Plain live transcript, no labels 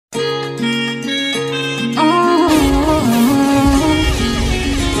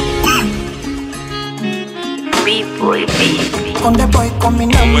And the boy coming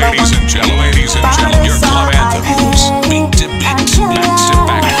number one. Ladies and gentlemen, your club anthems. Beat to beat, back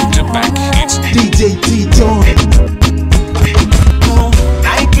to back. It's Deejay Tjohn.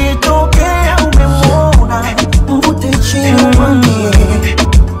 Aikitokea umemwona mvute chini mwambie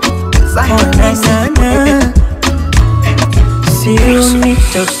sio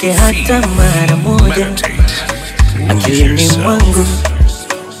nitoke hata mara moja akilini mwangu,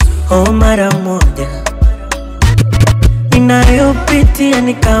 oh mara moja. Ninayopitia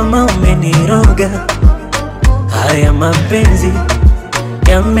ni kama umeniroga, haya mapenzi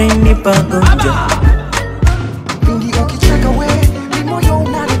yamenipa gonjwa. Pindi ukicheka we, ni moyo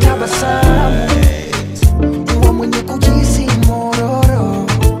unanitabasamu. Uwa mwenye kujisi mororo.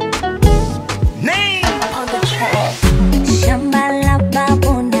 Name on the track. Shamba la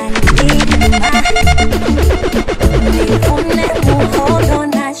babu na nilima, nifune muhodo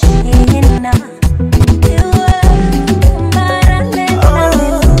na shina.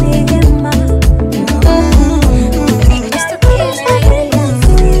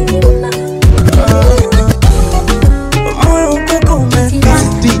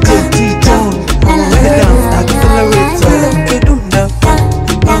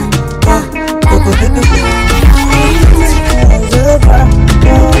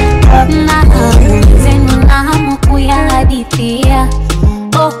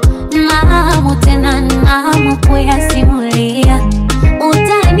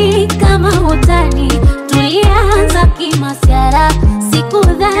 Utani kama utani, tulianza kimasiara.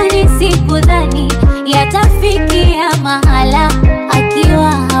 Sikudhani yatafikia mahala,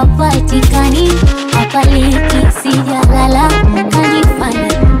 akiwa hapatikani hapaliki sijalala. Kanifanya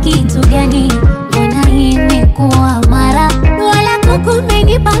kitu gani, mbona imekuwa mara? Wala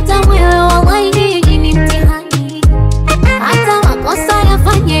kukumenipata mwewe wa waini jini mtihani. Hata makosa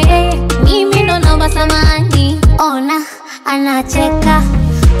yafanye, mimi ndo naomba samahani. Ona anacheka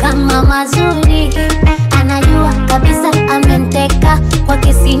kama mazuri, anajua kabisa ameniteka,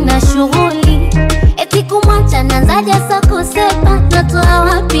 kwake sina shughuli. Eti kumwacha nanzaja sa kusepa, natoa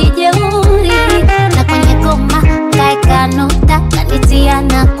wapi jeuri? Na kwenye koma kaeka nukta, kanitia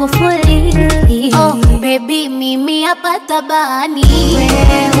na kufuli. Oh baby, mimi hapa tabani,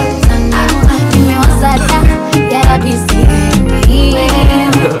 wewe utaniua, nimewazada yaradisi.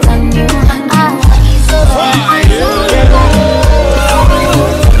 Wewe utaniua,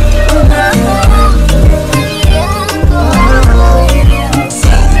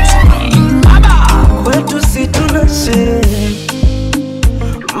 kwetu si tunashe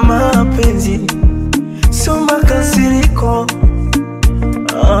mapenzi, sio makasiriko.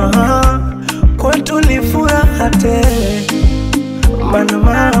 Kwetu ni furaha tele, maana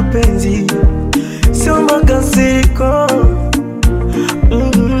mapenzi sio makasiriko.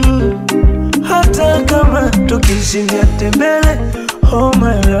 Hata kama tukishindia tembele, oh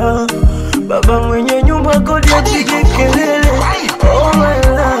my love, baba mwenye nyumba kodi apige kelele, oh my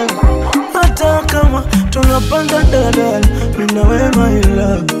love. Hata kama tunapanda dadala, mina we my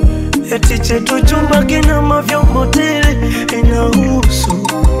love. Eti chetu chumba kina mavyombo tele, inahusu,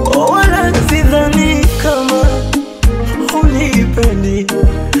 oh wala sidhani kama unipendi,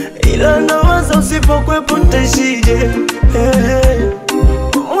 ila nawaza usipokwepo ntaishije.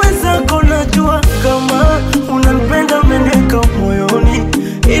 Mwenzako najua kama unanipenda, umeneka moyoni,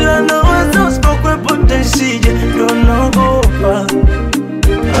 ila nawaza usipokwepo ntaishije. Ndo naogopa.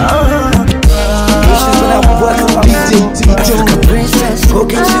 Deejay Tjohn. Princess, go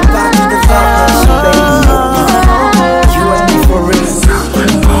get your back to the fire, so baby, you and me for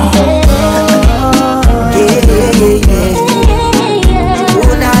real. Yeah.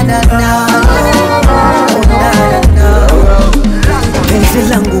 Oh na na na, oh na na. Penzi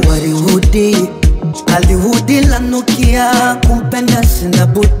langu alihudi lanukia, kumpenda sina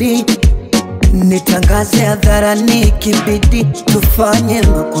budi. Nitangaze hadharani kibidi, tufanye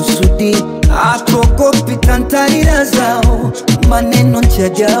makusudi. Akogopi tantarira zao, maneno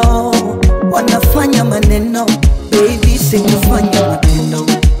njajao. Wanafanya maneno, baby sikufanya matendo.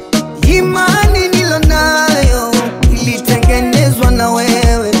 Imani nilonayo, ilitengenezwa na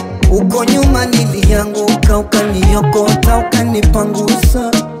wewe. Uko nyuma nilianguka, ukaniokota,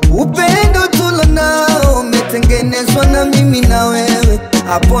 ukanipangusa. Upendo tulonao, umetengenezwa na mimi na wewe.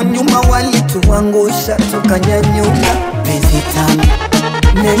 Hapo nyuma walituangusha, tukanyanyuka. Penzi tamu,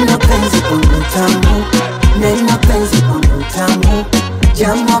 neno penzi kwangu tamu, neno penzi kwangu tamu,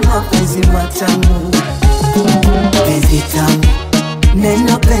 jama mapenzi matamu. Penzi tamu,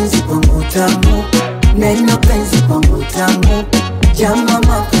 neno penzi kwangu tamu, neno penzi kwangu tamu, jama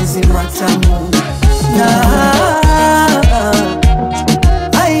mapenzi matamu.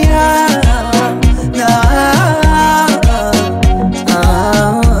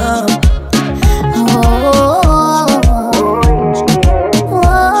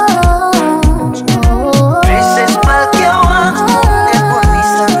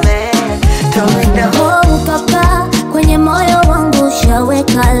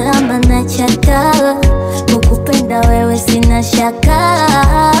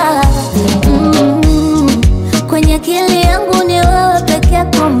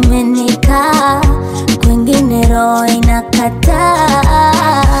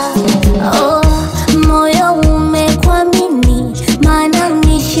 nakataa. Oh, moyo umekwamini, maana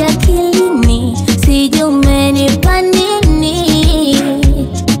unishi akilini, sijui umenipa nini.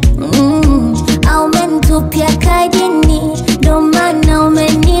 Au umenitupia kajini, ndo maana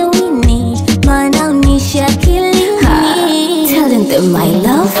umeniwini, maana unishi akilini. Telling them my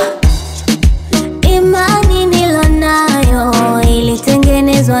love, imani nilonayo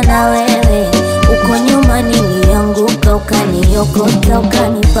ilitengenezwa na wewe. Uko nyuma nilianguka, ukaniokota,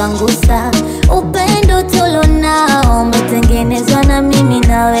 ukanipangusa. Upendo tulonao umetengenezwa na mimi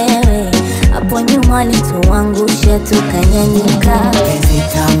na wewe. Hapo nyuma lituangusha, tukanyanyuka. Penzi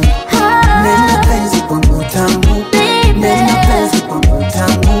tamu, neno penzi kwangu tamu, neno penzi kwangu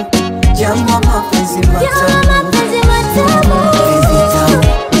tamu, jamaa mapenzi matamu. Penzi tamu,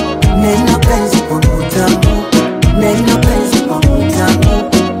 neno penzi kwangu tamu, neno penzi kwangu tamu,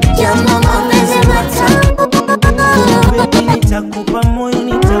 jamaa mapenzi matamu. Baby, nitakupa moyo,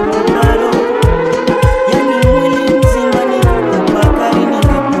 nitakupa roho, yani mwili mzima nitakupa kari,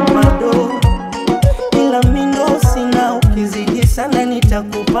 nitakupa do. Ila mindo sina, ukizidi sana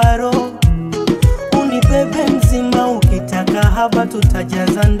nitakupa roho. Unibebe mzima, ukitaka haba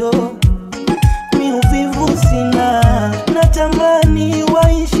tutajaza ndoo. Mi uvivu sina, natamani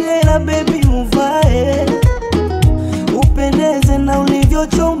waishe la baby uvae, upendeze na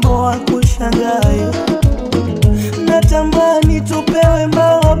ulivyochomboa kushangae. Natamani tupewe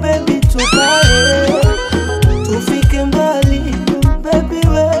mbao baby tukae, tufike mbali baby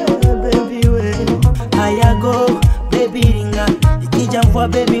we. Hayago baby ringa, ikija mvua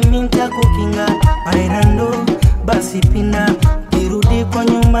baby minta kukinga. Bailando basi pina, kirudi kwa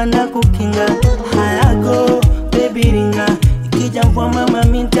nyuma na kukinga. Hayago baby ringa, ikija mvua mama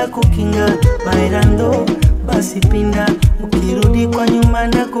minta kukinga. Bailando basi pina, ukirudi kwa nyuma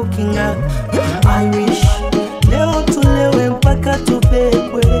na kukinga. I wish leo tulewe mpaka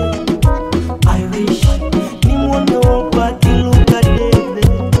tupekwe. I wish ni mwone wopa kiluka debe.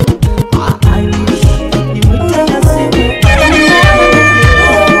 I wish ni mwitana sibu.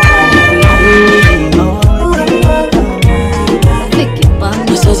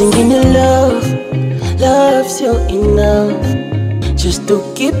 Saa zingine love's you enough just to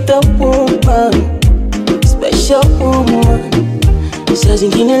keep the woman, special woman. Saa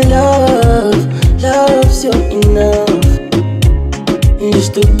zingine love's you enough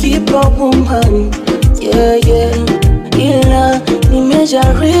just to keep a woman, yeah. Ila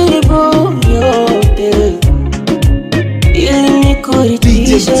nimejaribu yote ili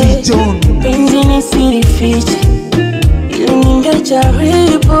nikuridhishe, Deejay Tjohn. penzi nisilifiche. Ili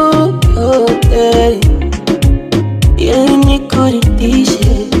nimejaribu yote ili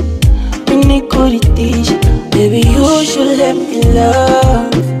nikuridhishe. Baby, you should let me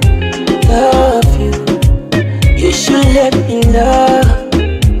love you. You should let me love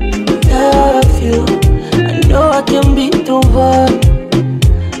you. I know I can be the one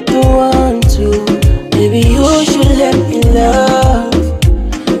to. Baby, you should let me love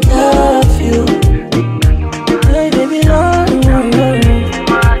you. Hey, baby, love.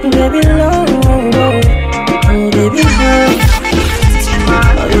 Baby, love. Oh, baby, love.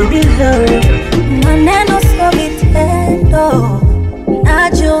 Oh, baby, love. Maneno sio vitendo,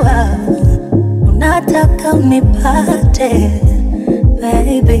 najua unataka unipate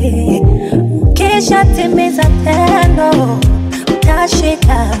baby. Ukisha timiza tendo,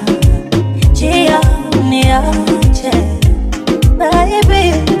 utashika njia uniache baby.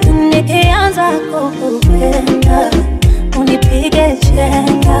 Nikianza kukupenda, unipige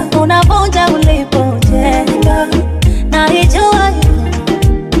chenga, unavunja ulipojenga. Naijua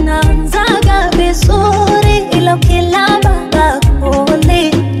naanzaga vizuri, ila ukilamba bakuli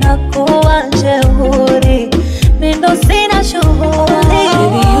nakuwa jeuri. Mindo sina shughuli.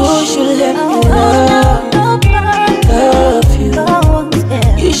 Baby, you should let me love you.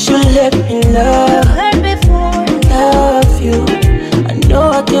 You should let me love you. I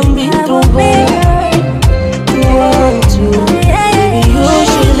know I can be the one to. Baby, you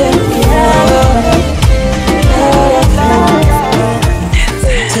should let me love you.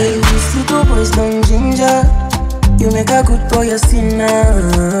 Tell these little boys don't ginger. You make a good boy a sinner.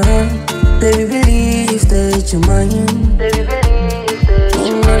 Baby, believe that you're mine.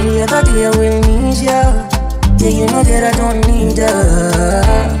 Every other day I will need ya. Yeah, you know that I don't need ya.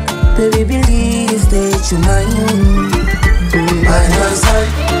 Baby, believe that you're mine. By my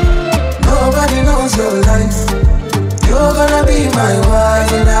side, nobody knows your life. You're gonna be my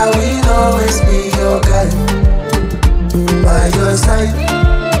wife, and I will always be your guy. By your side,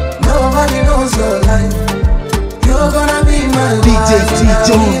 nobody knows your life. You're gonna be my Deejay wife, and I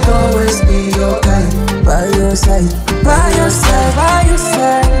Tjohn. will always be your guy. By your side,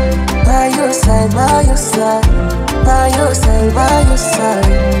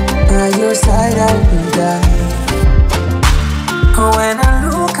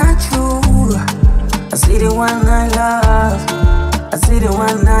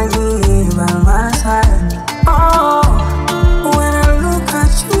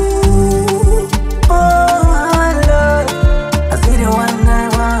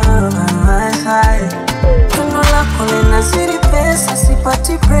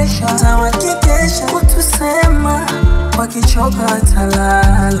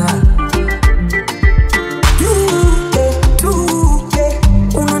 halala.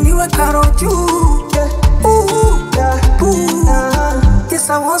 Unaniweka roho juu, yes,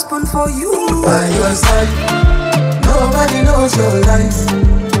 I was born for you. By your side, nobody knows your life.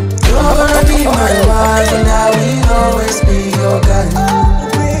 You're gonna be my wife, and I will always be your guy.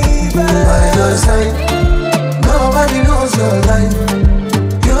 By your side, nobody knows your life.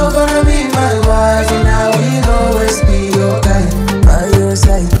 You're gonna be my wife, and I will always be your guy. By your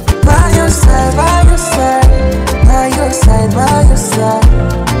side, by your side, by your side, by your side, by your side,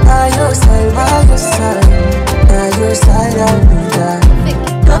 by your side, by your side, by your side, I will die.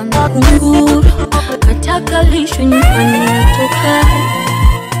 Uhuru, kataka lisho nyumbani natoka.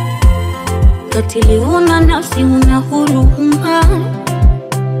 Katili una nafsi una huruma.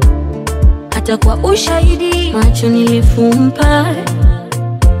 Hata kwa ushahidi macho nilifumba.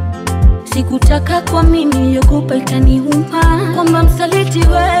 Sikutaka kwa mimi niliogopa itaniuma. Kwamba msaliti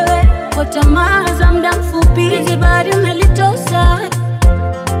wewe kwa tamaa za muda mfupi. Hizi bari umelitosa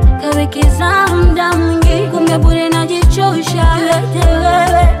kawekeza muda mwingi. Kumbe bure najichosha. Yote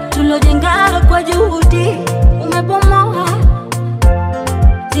wewe tulojenga kwa juhudi umebomoa.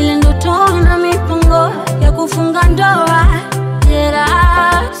 Zile ndoto na mipango ya kufunga ndoa.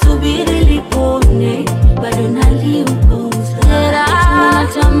 Jeraha subiri lipone bado naliupuza. Jeraha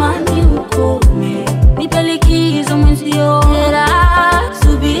natamani ukome nipe likizo mwenzio. Jeraha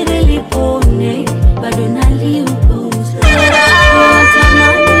subiri lipone bado naliupuza. Jeraha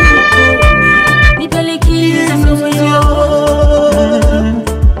natamani ukome nipe likizo mwenzio.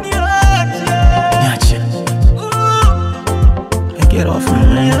 Get off me,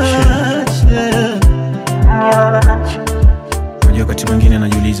 man. Unajua wakati mwingine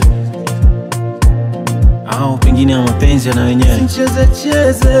najiuliza, au pengine ya mapenzi yana wenyewe,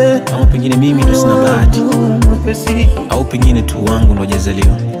 au pengine mimi ndo sina bahati, au pengine tu wangu ndo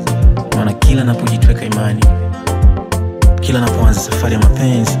hajazaliwa. Maana kila napojitweka imani, kila napoanza safari ya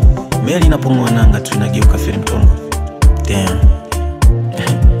mapenzi, meli inapong'oa nanga tu inageuka feri mtongo. Damn.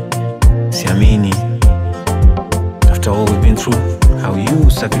 Siamini. After all we've been through, how you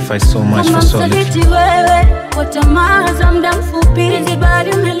sacrifice so much for so little. Msaliti wewe kwa tamaa za muda mfupi. Hizi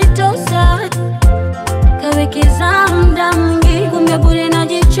bari umelitosa kawekeza muda mwingi. Kumbe bure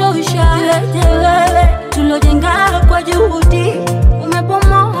najichosha. Yote wewe tulojenga kwa juhudi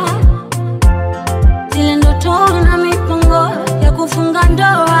umebomoa. Zile ndoto na mipango ya kufunga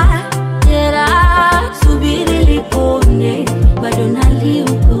ndoa. Jeraha subiri lipone bado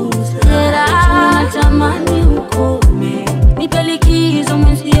naliupuza. Jeraha natamani ukome nipe likizo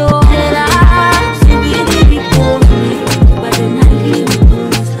mwenzio. Jeraha subiri lipone bado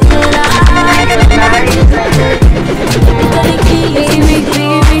naliupuza. Jeraha natamani nipe likizo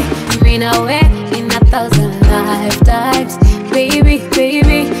mwenzio. Mean away in 1,000 lifetimes. Baby,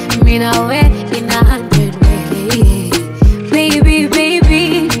 baby, mean away in 100 ways. Baby,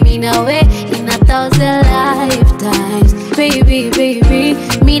 baby, mean away in 1,000 lifetimes. Baby, baby,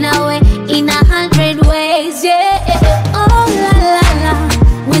 mean away in 100 ways, yeah. Oh la la la,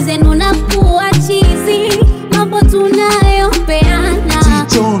 mwenzenu nakuwa chizi. Mambo tunayopeana,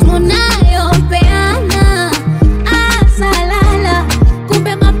 tunayopeana. Asalala,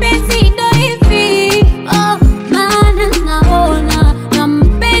 kumbe mapenzi ndo hivi. Oh, maana naona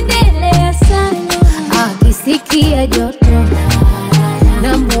nampendelea sana. Akisikia joto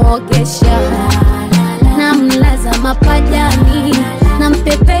namuogesha, namlaza mapajani,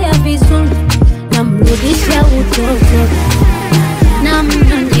 nampepea vizuri, namrudisha utoto,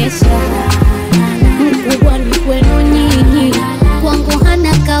 namnyonyesha. Mkubwa ni kwenu nyinyi, kwangu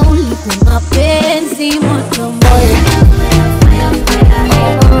hana kauli kwa mapenzi moto moyo.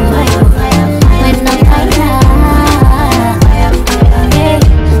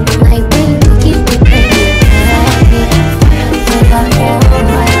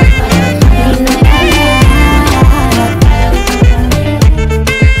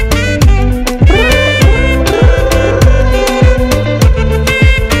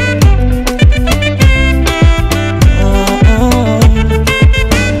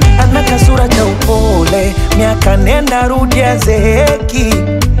 Kanenda rudia zeheki,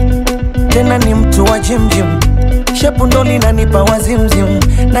 tena ni mtu wa jimjim. Shepu ndo linanipa wazimzim,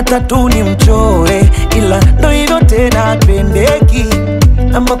 na tatu ni mchore, ila ndo hilo tena pendeki.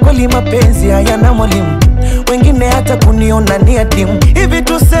 Ama kweli mapenzi hayana mwalimu, wengine hata kuniona ni adimu. Hivi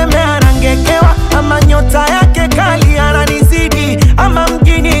tuseme anangekewa, ama nyota yake kali ananizidi, ama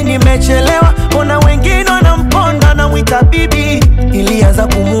mjini nimechelewa. Ona wengine wanamponda na mwita bibi. Ilianza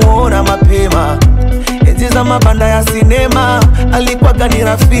kumuona mapema enzi za mabanda ya sinema, alikuwa gani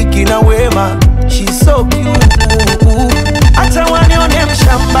rafiki na wema. She's so cute. Acha wani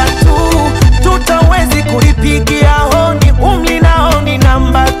namba 2, tutawezi kulipigia honi, umli naoni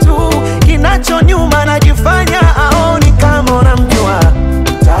namba 2, kinacho nyuma najifanya aoni. Kama unamjua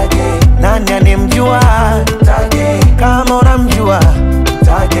mtaje, nani anemjua mtaje, kama unamjua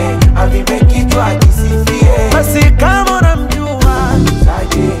mtaje, avipe kichwa kisifie. Basi kama unamjua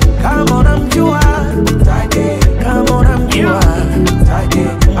mtaje, kama unamjua mtaje, kama unamjua mtaje,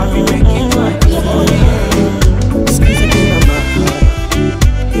 avipe kichwa kisifie. Sikiza kuna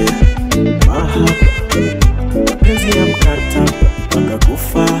mahaba, penzi ya mkataba mpaka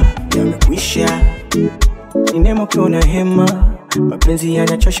kufa yamekwisha. Ni nemo kiona hema, mapenzi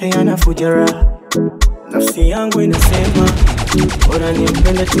yanachosha yanafujara. Nafsi yangu inasema bora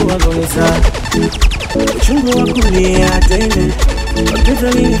nimpende tu aloniza. Uchungu wa kulia tele, mapenzi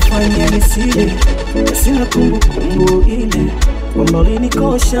alinifanya nisile, na sina kumbukumbu ile kwamba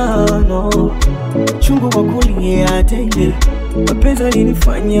ulinikosha no. Uchungu wa kulia tele, mapenzi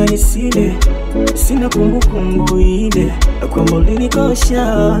alinifanya nisile, sina kumbukumbu ile kwamba ulinikosha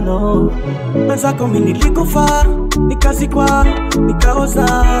no. Mazako mimi nilikufa, nikazikwa,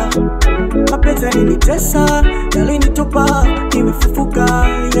 nikaoza. Mapenzi yalinitesa, yalinitupa, nimefufuka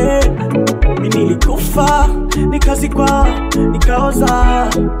yeah. Mimi nilikufa, nikazikwa, nikaoza.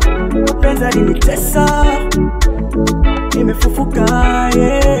 Mapenzi yalinitesa, nimefufuka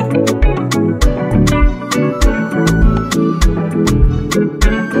yeah.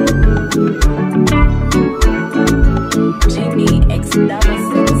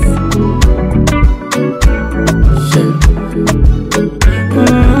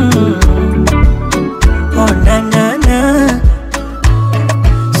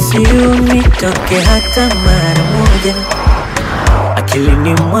 Toke hata mara moja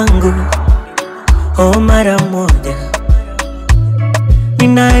akilini mwangu, oh mara moja.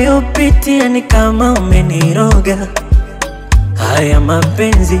 Ninayopitia ni kama umeniroga, haya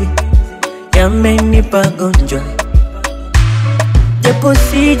mapenzi yamenipa gonjwa. Japo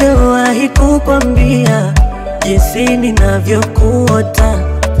sijawahi kukwambia jinsi ninavyokuota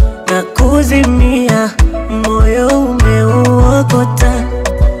na kuzimia, moyo umeuokota.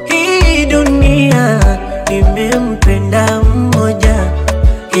 Dunia nimempenda mmoja,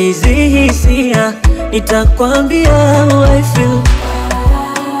 hizi hisia nitakwambia how I feel,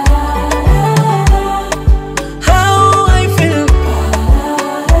 how I feel.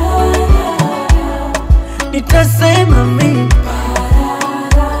 Nitasema mimi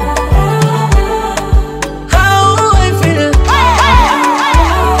how I feel,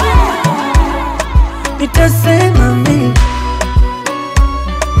 nitasema mimi.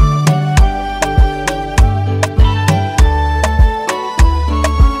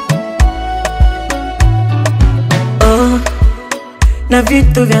 Na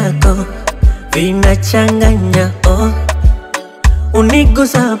vitu vyako vinachanganya oh.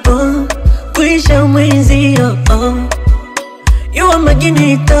 Unigusapo kuisha mwenzio oh. Yuwa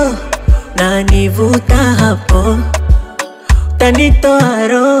maginito na nivuta hapo, tanitoa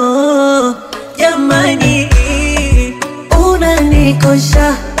roho jamani.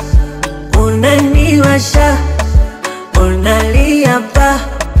 Unanikosha, unaniwasha, unalia pa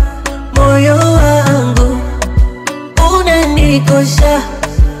moyo wangu. Unanikosha,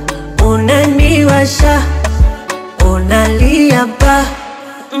 unaniwasha, unalia pa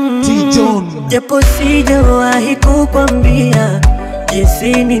Tjohn. Japo sijawahi kukwambia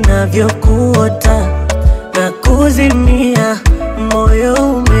jinsi ninavyokuota na kuzimia, moyo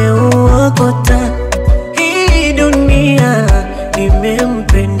umeuokota. Hii dunia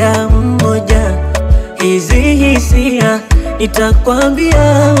nimempenda mmoja, hizi hisia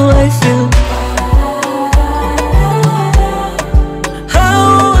nitakwambia how I feel,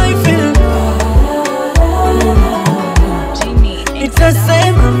 how I feel.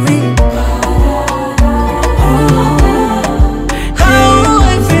 Nitasema mimi how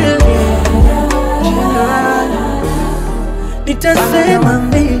I feel, nitasema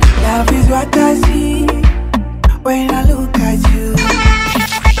mimi. Love is what I see when I look at you.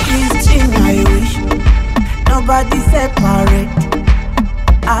 This thing I wish nobody separate.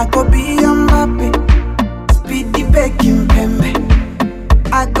 I could be a mappy, speedy baking pembe.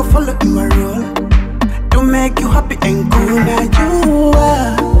 I could follow your role to make you happy and cool. Now you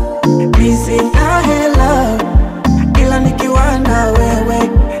are missing a hello, ila nikiwa na wewe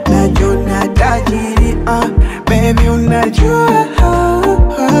najua tajiri baby unajua.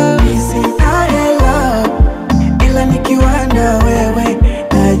 Missing a hello, ila nikiwa na wewe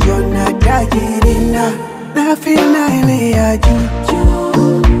najua tajiri na feel na ile ya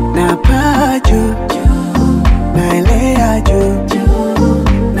juu na pa juu, na ile ya juu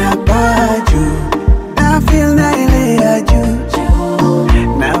na pa juu, na feel na ile ya juu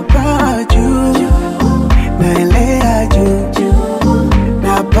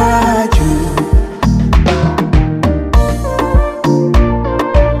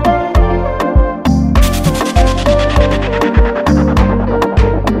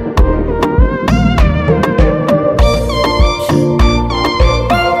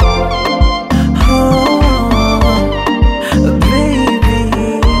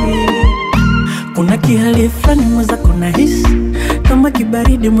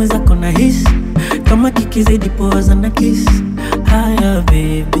baridi mwenzako na hisi kama kikizidi poza na kiss. Haya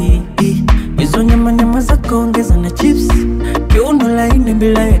baby, hizo nyama zako ongeza na chips, kiuno laini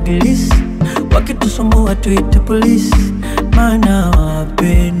bila ya glisi, wakitusumbua tuite polisi, maana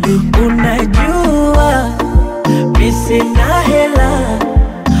wapendi. Unajua mimi sina hela,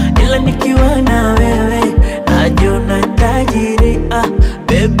 ila nikiwa na wewe najiona tajiri.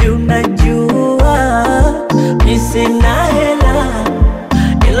 Baby unajua mimi sina hela,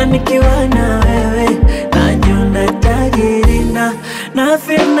 ila nikiwa na wewe najiona tajiri. Na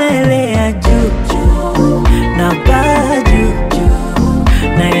femele ya juu na baju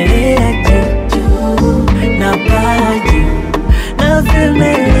na ile ya juu na baju, na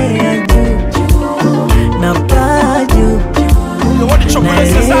femele ya juu na baju na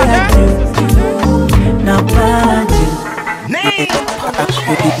ile ya juu na baju.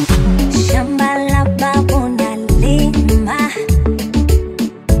 Shamba la babu nalima,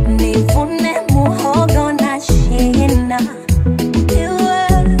 nivune muhogo na shina, iwe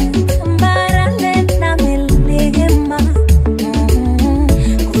tambarare na milima,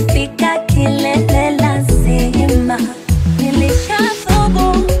 kufika kilele lazima.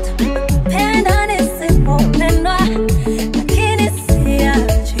 Nilishathubutu penda nisipopendwa, lakini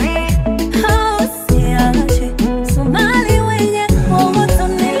siachi, siachi. Somali wenye kuhusu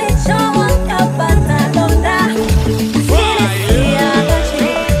nilichowa kapata donda, lakini siachi,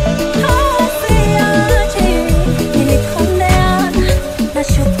 siachi. Nilikondeana na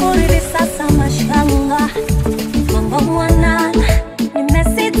shukuru hivi sasa mashallah, mambo mwanana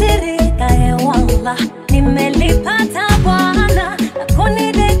nimesitirika hewala, nimelipata Bwana na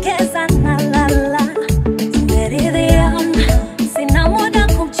kunidekeza na lala. Tumeridhiana, sina muda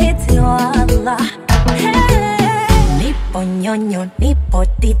kumchiti wala. Nipo nyonyo, nipo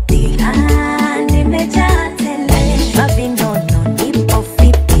titi, nimejaa tele, mavinono, nipo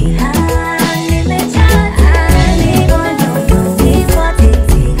fiti, nimejaa tele, nipo nyonyo, nipo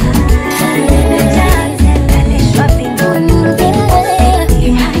titi, nimejaa tele, mavinono, nipo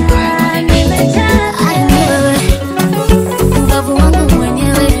fiti, nimejaa tele. Mbavu wangu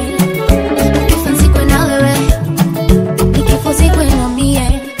mwenyewe, nikifa nzikwe na wewe, nikifa zikwe na mie.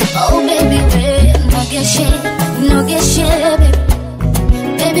 Oh baby we, nogeshe, nogeshe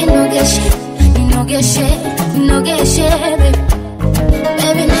baby, nogeshe, nogeshe, nogeshe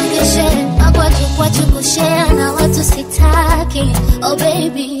baby, nogeshe. Makwaju kushare na watu sitaki. Oh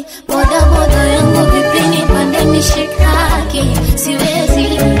baby, boda yangu vipi nipande mishikaki, siwezi,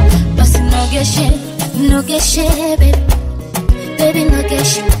 basi nogeshe, nogeshe baby,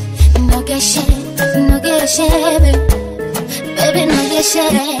 nogeshe, nogeshe, nogeshe baby, nogeshe.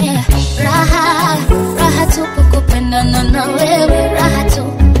 Raha tu kukupendana na wewe, raha tu,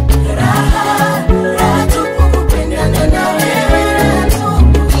 raha tu kukupendana na wewe,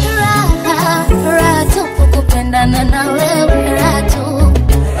 raha tu kukupendana na wewe, raha tu,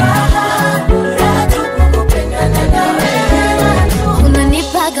 raha tu kukupendana na wewe.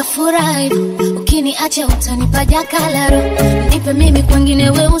 Unanipaga furaha, ukiniacha utanipa jakalaro, nipe mimi kwengine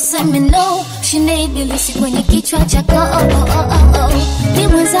we useme no, shinde ibilisi kwenye kichwa chako. Ni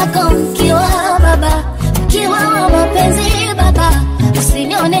mwenzako mkiwa baba, mkiwa wa mapenzi baba,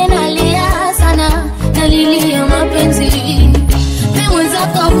 usinione nalia sana, nalilia mapenzi. Ni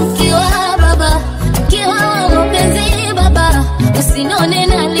mwenzako mkiwa baba, mkiwa wa mapenzi baba, usinione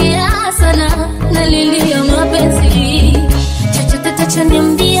nalia sana, nalilia mapenzi. Chochote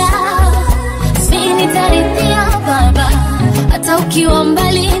tachoniambia sinitaridhia baba, hata ukiwa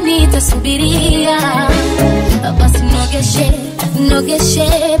mbali nitasubiria. Basi nogeshe, nogeshe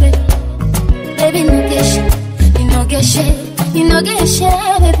baby, nogeshe, nogeshe, nogeshe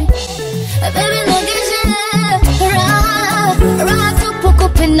baby, nogeshe. Raha tupu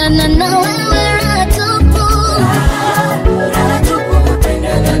kupendana na wewe, raha tupu, raha tupu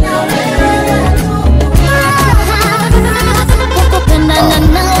kupendana na wewe, raha tupu, raha tupu kupendana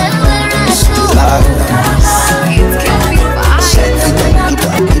na wewe, raha tupu.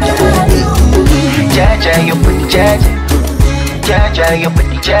 Jaja, you put the jaja. Jaja, you put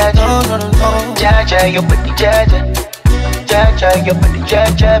the jaja. Jaja, you put the jaja. Jaja, you put the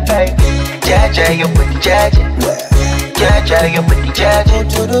jaja, baby. Jaja, you put the jaja. Jaja, you put the jaja.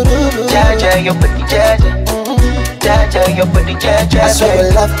 Jaja, you put the jaja. Jaja, you put the jaja. I swear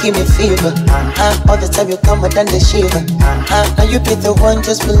your love give me fever. All the time you come and the shiver. Now you be the one,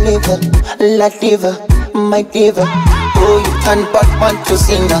 just believe it. La diva, my diva. Oh, you turn Batman to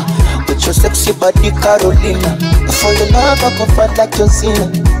singer. With your sexy body Carolina. For your love I go fight like John Cena.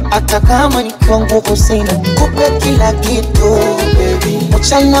 Hata kama nikiwa nguvu sina, kupe kila kitu baby,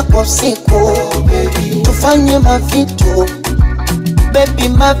 mchana kwa usiku baby, tufanye mavitu baby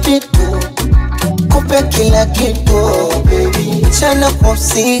mavitu, kupe kila kitu baby, chana kwa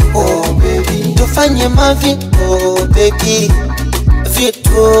usiku baby, tufanye mavitu baby,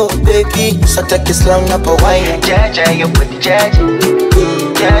 vitu baby, sataki slang na pawaina. Jaja, you put the jaja.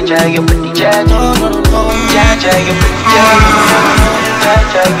 Jaja, you put the jaja. Jaja, you put the jaja.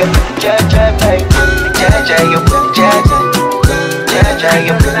 Jaja, you put the jaja, baby. Jaja, you put the jaja. Jaja,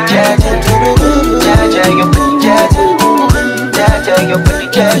 you put the jaja. Jaja, you put the jaja. Jaja, you put the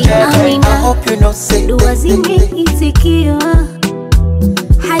jaja, baby. I hope you know say dua zimeitikiwa,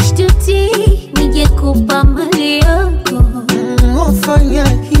 hashtuti nije kupa mali yako. Wafanya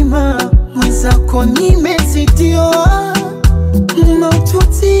hima mwenzako nimezitiwa,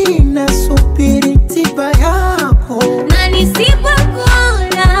 maututi na subiri tiba yako. Na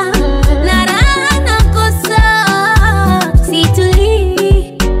nisipokula na raha nakosa, situli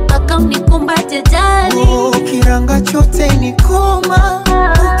mpaka unikumbate jali. Kiranga chote ni koma,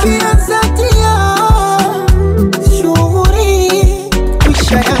 ukianzatia shughuri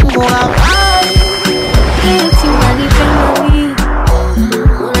kisha yangu habari. Eti unanipenda mimi,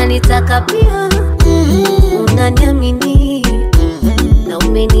 unanitaka pia, unaniamini na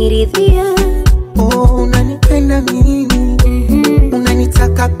umeniridhia. Unanipenda mimi,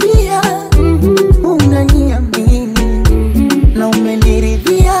 unanitaka pia, unaniamini na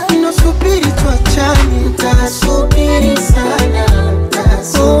umeniridhia. Nasubiri tuachane, nitasubiri sana,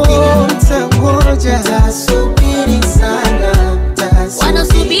 nitangoja, nitasubiri sana,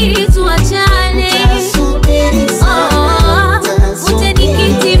 wanasubiri tuachane, nitasubiri sana, ute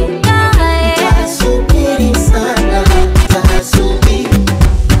nikiti mkae, nitasubiri sana, nitasubiri.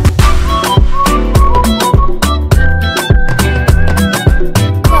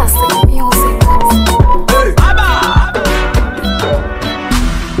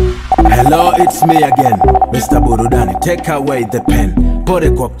 Hello, it's me again, Mr. Burudani, take away the pen. Pole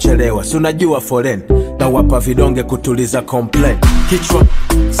kwa kuchelewa, si unajua foreign. Na wapa vidonge kutuliza complain. Kichwa,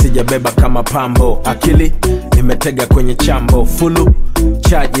 sijabeba kama pambo. Akili, nimetega kwenye chambo. Fulu,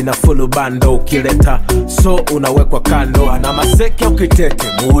 chaji na fulu bando. Ukileta, so unawekwa kando. Ana maseke ukitete,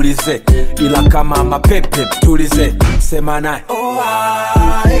 muulize. Ila kama mapepe, tulize. Sema nae.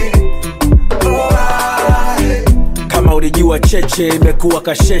 Kama ulijua cheche imekuwa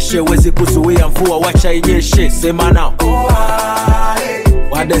kasheshe, wezi kuzuia mvua wacha inyeshe. Sema nao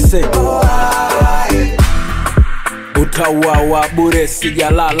wadese utauawa bure,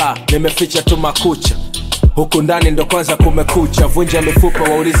 sijalala nimeficha tu makucha, huku ndani ndo kwanza kumekucha. Vunja mifupa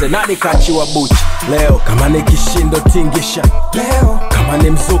waulize nani kachiwa bucha. Leo kama ni kishindo tingisha, leo kama ni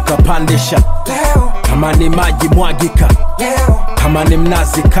mzuka pandisha, leo kama ni maji mwagika, leo kama ni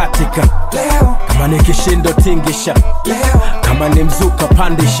mnazi katika, leo kama ni kishindo tingisha, leo kama ni mzuka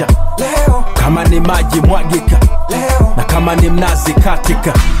pandisha, leo kama ni maji mwagika, leo na kama ni mnazi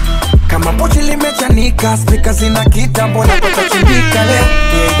katika. Kama pochi limechanika, speaker zina kitambo na patachimbika leo.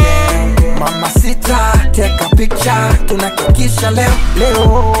 Yeah, yeah. Mama sita, take a picture, tunakikisha leo.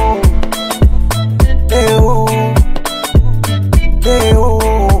 Leo Leo Leo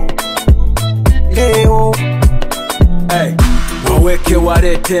Leo hey. Waweke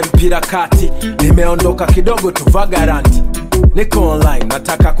warete mpira kati, nimeondoka kidogo tu vagaranti. Niko online,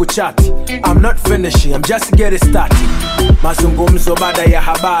 nataka kuchati. I'm not finishing, I'm just getting started. Mazungumzo baada ya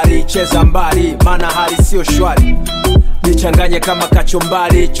habari, cheza mbali, mana hali sio shwari. Nichanganye kama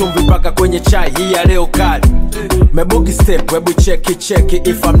kachumbari, chumvi paka kwenye chai, hii ya leo kali. Mebugi step, webu cheki,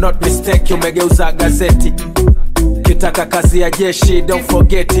 if I'm not mistaken, umegeuza gazeti. Kitaka kazi ya jeshi, don't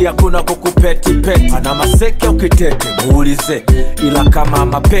forget, hakuna kukupeti peti. Ana maseke ukitete, muulize. Ila kama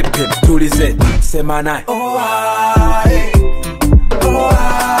mapepe, tulize. Sema nae.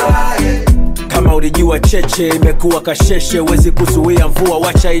 Kama ulijua cheche imekuwa kasheshe, wezi kuzuia mvua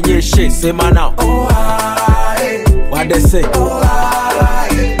wacha inyeshe. Sema nao wadese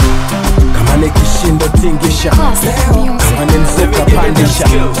kama ni kishindo tingisha, kama ni mzuka pandisha,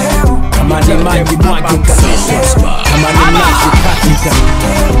 kama ni maji mwagika, kama ni mnazi katika,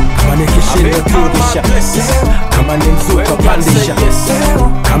 kama ni kishindo tingisha, kama ni mzuka pandisha,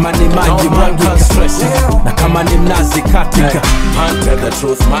 kama ni maji mwagika, na kama ni mnazi katika. Man tell the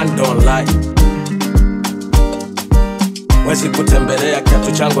truth, man don't lie. Wezi kutembelea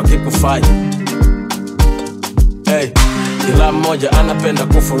kiatu changu kikufai. Hey, kila mmoja anapenda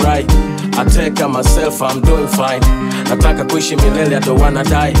kufurahi. I take myself, I'm doing fine. Nataka kuishi milele, I don't wanna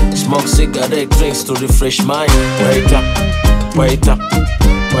die. Smoke cigarette, drinks to refresh mind. Wait up, wait up,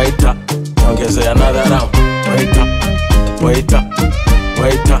 wait up. Ongeze another round. Wait up, wait up,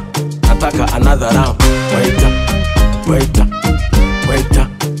 wait up. Nataka another round. Wait up, wait up, wait up.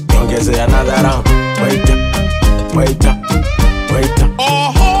 Ongeze another round. Wait up, wait up, wait up.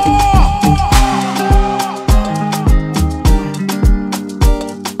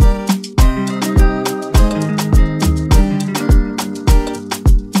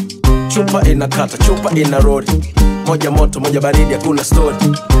 inakata, chupa ina road. Moja moto, moja baridi, hakuna story.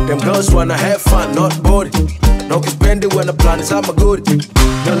 Them girls wanna have fun, not bored. Na ukispendi wana plani za magori.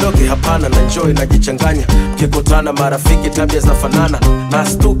 Niondoke hapana na enjoy na jichanganya. Kikutana marafiki tabia za fanana.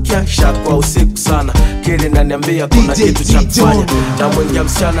 Nastukia shakwa usiku sana. Kili naniambia kuna kitu cha kufanya. Na mwingia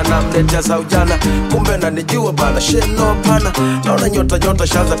msichana na mletea za ujana. Kumbe nanijua bana, shit no pana. Naona nyota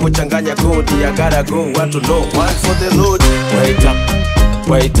shaza kuchanganya good. I gotta go, want to know, one for the load. Wait up,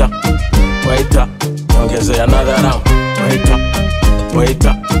 wait up, wait up. Ongeze another round. Wait up, wait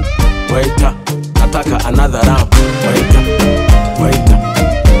up, wait up. Nataka another round. Wait up, wait up,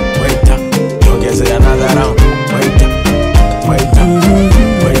 wait up. Ongeze another round. Wait up, wait up,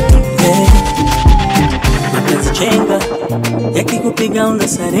 wait up. Mapenzi chenga yakikupiga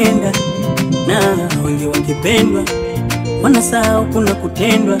unasarenda, na wengi wakipendwa wanasahau kuna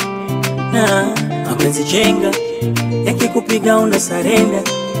kutendwa. Na mapenzi chenga yakikupiga unasarenda,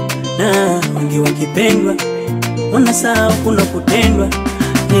 na wengi wakipendwa wanasahau kuna kutendwa.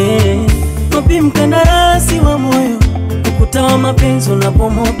 Wapi mkandarasi wa moyo, ukuta wa mapenzi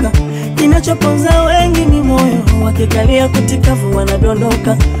unapomoka. Kinachoponza wengi ni moyo, wakikalia kutikavu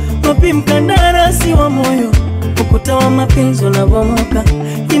wanadondoka. Wapi mkandarasi wa moyo, ukuta wa mapenzi unapomoka.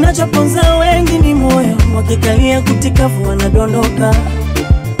 Kinachoponza wengi ni moyo, wakikalia kutikavu wanadondoka.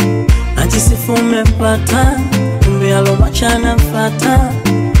 Najisifu umempata, kumbe alomachana mfata.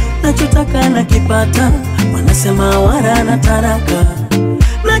 Nachotaka nakipata, wanasema wala na taraka.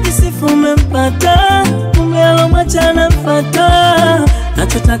 Najisifu umempata, kumbe alomachana mfata.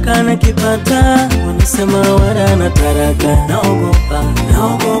 Nachotaka nakipata, wanasema wala na taraka. Naogopa,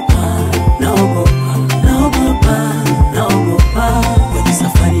 naogopa, naogopa, naogopa, naogopa. Kwenye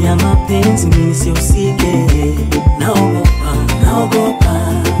safari ya mapenzi mimi sihusike. Naogopa, naogopa,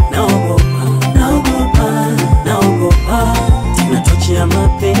 naogopa, naogopa, naogopa. Tena tochi ya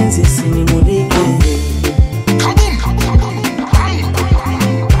mapenzi sinimulike.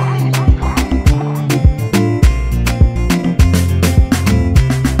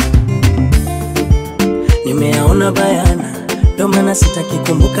 Nimeyaona bayana, ndo maana sitaki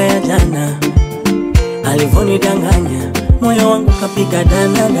kumbuka ya jana. Alivonidanganya, moyo wangu kapiga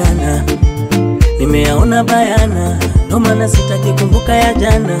dana dana. Nimeyaona bayana, ndo maana sitaki kumbuka ya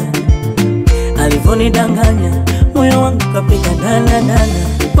jana. Alivonidanganya, moyo wangu kapiga dana dana.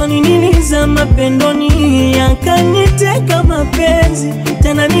 Kwa nini nilizama pendoni, yakaniteka mapenzi.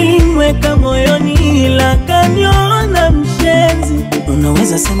 Tena nilimweka moyoni, ila kaniona mshenzi.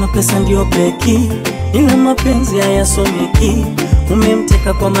 Unaweza sema pesa ndio peki, ila mapenzi hayasomeki.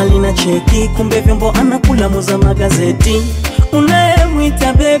 Umemteka kwa mali na cheki, kumbe vyombo anakula muza magazeti.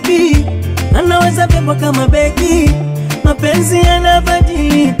 Unayemwita baby, anaweza bebwa kama begi. Mapenzi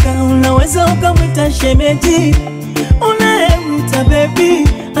yanabadilika, unaweza ukamwita shemeji. Unayemwita baby,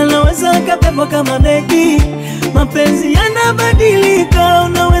 anaweza akabebwa kama begi. Mapenzi yanabadilika,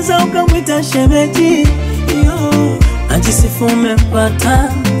 unaweza ukamwita shemeji. Najisifu umempata,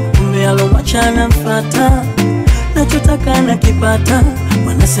 kumbe alomachana mfata. Nachotaka nakipata,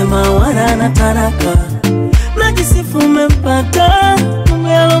 wanasema wala na taraka. Najisifu umempata,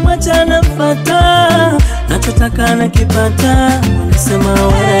 kumbe alomachana mfata. Nachotaka nakipata, wanasema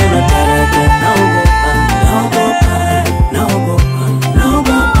wala na taraka. Naogopa, naogopa, naogopa,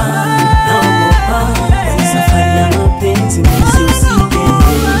 naogopa, naogopa. Kwenye safari ya mapenzi mimi sihusike.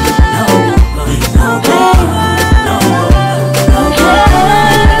 Naogopa, naogopa,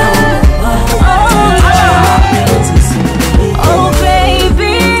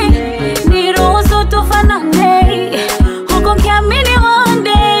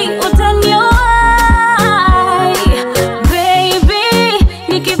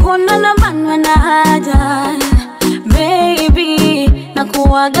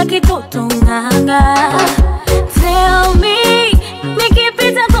 waga kitoto nganga. Tell me,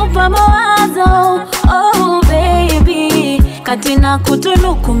 nikipita kupa mawazo. Oh baby, katina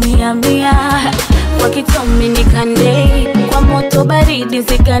kutunuku mia mia. Kwa kitomi nikande, kwa moto baridi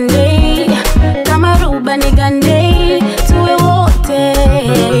zikande. Kama ruba nigande, tuwe wote.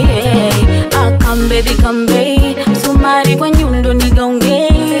 Come baby, come baby, sumari kwa nyundo nigaunge.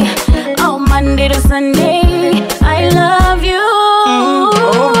 Oh Monday to Sunday, I love you.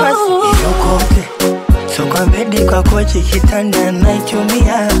 Yokote, so kwa bedi kwa kochi kitanda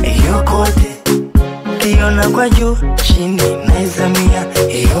naitumia. Yokote, kiona kwa juu chini naizamia.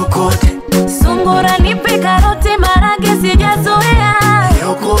 Yokote, sungura nipe karoti marage sijazoea.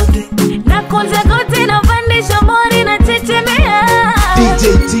 Yokote, na kunja kote na pandisha mori na chechemea.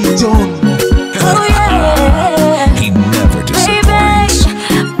 Deejay Tjohn. Oh yeah. He never disappoints.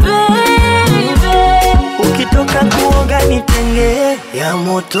 Baby, baby. ukitoka kuoga nitenge ya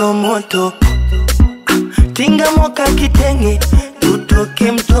moto. moto moto. Tinga moka kitenge,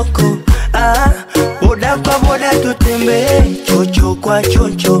 tutoke mtoko. Boda kwa boda tutembe, chocho kwa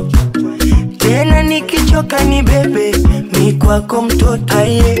chocho. Tena nikichoka ni bebe, mi kwako mtoto.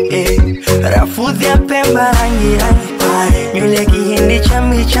 Rafudhi ya Pemba rangi rangi, nywele kihindi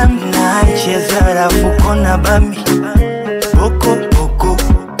chambi chambi. Cheza rafu kona bambi, boko boko.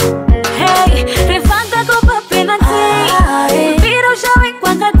 Hey, refanga kupa penalty, viro shawi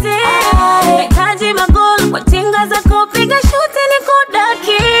kwa kati. Metaji magol, kwa tinga za kupiga shuti ni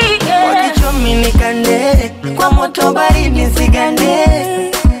kudaki. Wakichomi nikande, kwa moto baridi sigande.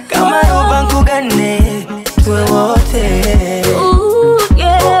 Kama roba nkugane, tuwe wote.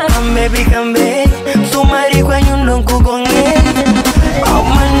 Come baby, come baby, sumari kwa nyundo nkugonge. Oh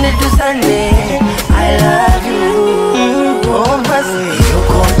Monday to Sunday, I love you. Oh basi,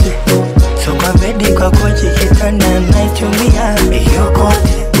 yokote. Soka bedi kwa kochi kitanda naitumia.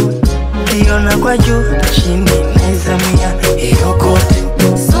 Yokote. Kiona kwa juu, chini naizamia. Yokote.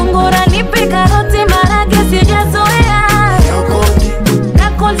 Sungura nipe karoti marage sijazoea. Yokote.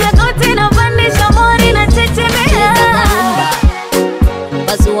 Nakunja goti na pandisha mori na chechemea.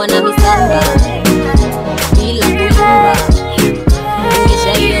 Bazua na misamba, bila kuyumba.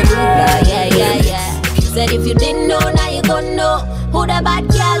 Ingisha hiyo ruga, yeah. Said if you didn't know, now you gon' know. Who the bad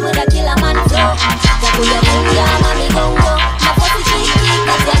girl with a killer man flow. Takuya bunga, mami gongo. Maposi chinki,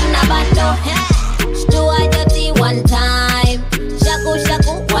 kaziana bando. Shtua joti one time. Shaku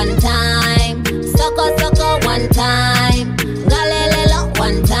shaku one time. Soko soko one time. Galelelo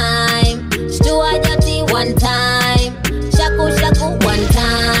one time. Shtua joti one time. Shaku shaku one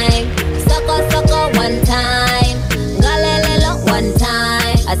time. Soko soko one time. Galelelo one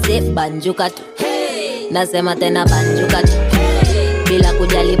time. Ase banjuka tu. Nasema tena banjuka tu. Bila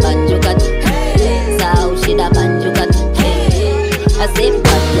kujali banjuka tu. Sao shida banjuka tu. Ase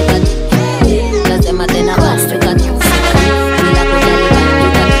banjuka tu. Nasema tena banjuka tu. Bila kujali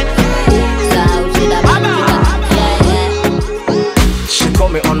banjuka tu. Sao shida banjuka tu. She call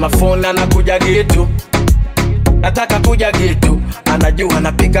me on my phone na nakuja gitu. Nataka kuja gitu. Anajua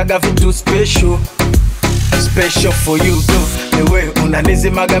napikaga vitu special. Special for you too. Ewe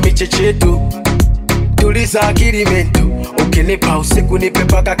unanizimaga michechetu. Tuliza akili mentu. Ukinipa usiku nipe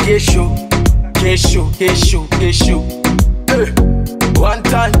paka kesho. Kesho. One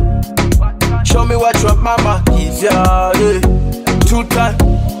time, show me what your mama is, yeah. 2 times,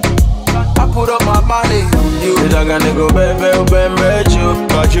 I put up my money on you. Nitaka niko bebe ubembe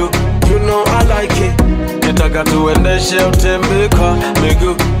but you know I like it. Nitaka tuendeshe utembeka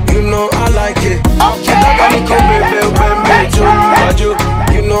miguu, you know I like it. Nitaka niko bebe ubembe but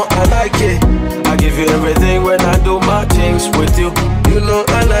you know I like it. I give you everything when I do my things with you, you know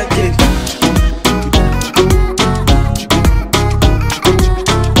I like it.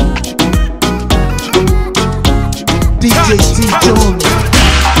 Deejay Tjohn.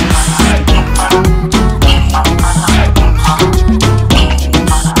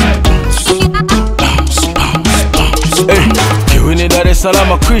 Hey, Dar es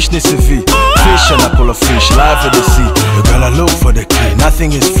Salaam, Krishna CV. Fish and apple of fish, live for the sea. You gotta look for the key,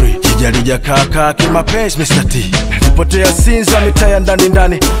 nothing is free. Kijarija kaka, kimapenzi Mr. T. Nipotea sinza mitaya ndani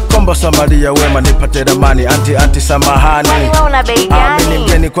ndani. Kombo Samaria wema nipate ramani. Anti samahani. Mimi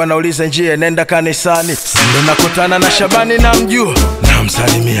mgeni kwa nauliza njia nenda kanisani. Ndo nakutana na Shabani na mjua.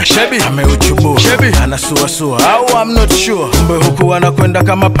 Namsalimia Shebi ameuchubua. Shebi anasuasua au I'm not sure. Kumbe huku wanakwenda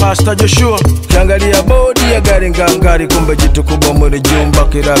kama Pastor Joshua. Kiangalia bodi ya gari ngangari. Kumbe jitu kubwa mwili jumba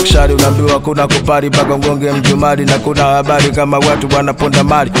kirakshari. Unaambiwa kuna kupari baka ngonge mjumari. Na kuna habari kama watu wanaponda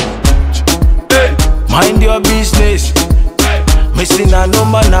mali. Hey, mind your business. Missing a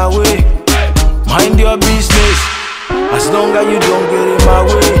number na way. Mind your business. As long as you don't get in my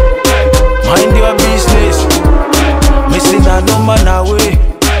way. Mind your business. Missing a number na way.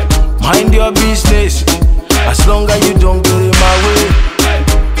 Mind your business. As long as you don't get in my way.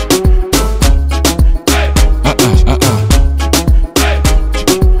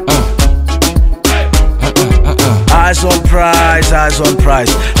 Eyes on prize, eyes on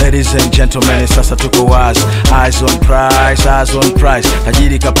prize. Ladies and gentlemen, sasa tuko wazi. Eyes on prize, eyes on prize.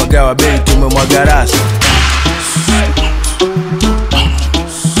 Tajiri kapagawa bei tumemwaga rasi.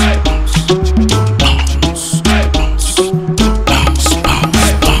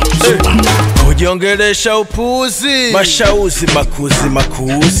 Kujiongelesha upuzi, mashauzi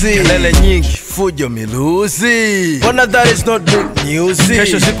makuzi. Kelele nyingi, fujo miluzi. Bona that is not big news.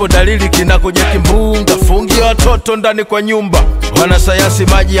 Kesho sipo dalili kinakuja kimbunga. Fungi watoto ndani kwa nyumba. Wanasayansi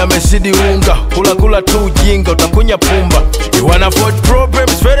maji yamesidi unga. Kula tu ujinga utakunya pumba. You wanna avoid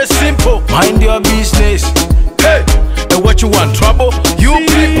problems, very simple. Mind your business. Hey, what you want, trouble? You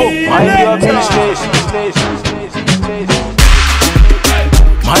people, mind your business.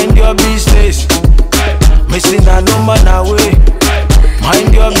 Mind your business. Missing a number now way.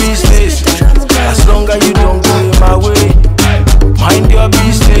 Mind your business. As long as you don't go in my way. Mind your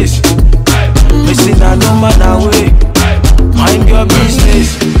business. Missing a number now way. Mind your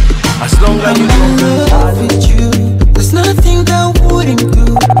business. As long as you don't go in my way. With you, there's nothing I wouldn't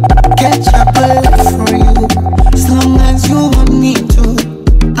do. Catch up for you. As long as you want me to.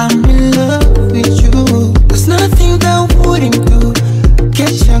 I'm in love with you. There's nothing I wouldn't do.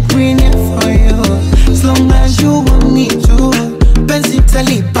 Catch a green for you. As long as you want me to. Benzi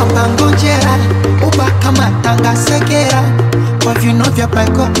tali papa ngojera. Uba kama tanga segera. Kwa vino vya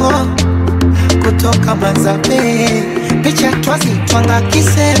paikoko kutoka Manzabe. Picha twazi twanga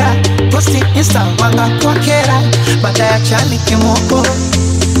kisera. Posti insta wanga kwa kera. Bada ya chani kimoko.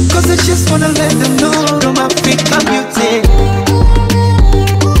 Cause I just wanna let them know I'm African beauty.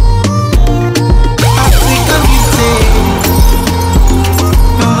 African beauty.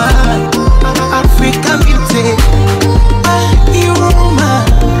 African beauty. You're my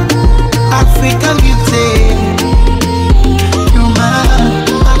African beauty. You're my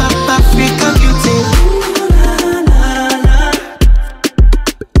African beauty.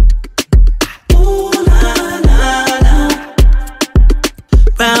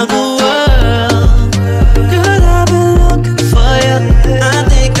 Round the world, girl, I've been looking for you. I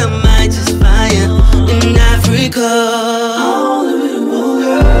think I might just find you in Africa.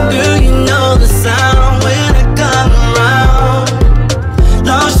 Girl, you know the sound when I come around.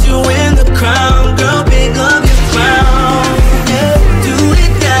 Lost you in the crowd, girl, pick up your crown. Yeah. Do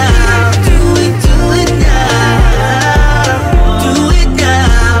it now, do it now. Do it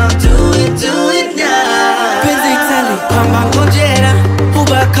now, do it now. Penzi tali pamba ngojera.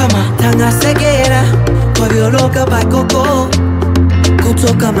 Uba kama tanga segera. Kwa violoka baikoko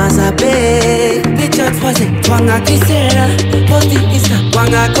kutoka Manzabe. Picha twazi twanga kisera. Posti insta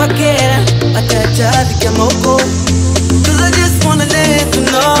wanga kwa kera. Bataja vika moko. Cause I just wanna let you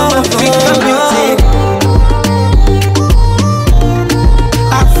know African beauty.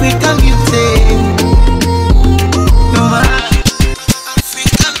 African beauty. You're my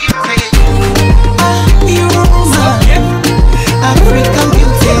African beauty. You're my African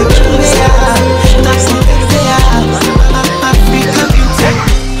beauty. African beauty.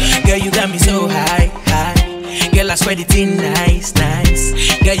 Girl, you got me so high, high. Girl, I swear it in nice, nice.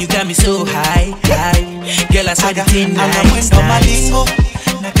 Girl, you got me so high, high. Girl, I swear it in nice, nice.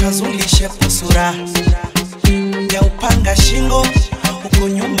 Na kazulishe kusura ya upanga shingo huko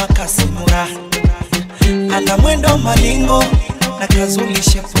nyuma kasimura. Ana mwendo malingo na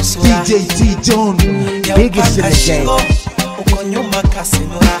kazulishe kusura Deejay Tjohn, ya biggest in upanga the shingo game. huko nyuma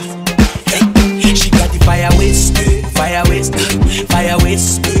kasimura. She got the fire waste, fire waste, fire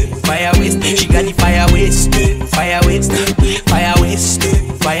waste, fire waste. She got the fire waste, fire waste, fire waste,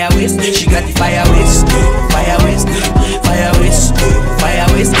 fire waste. She got the fire waste, fire waste, fire waste, fire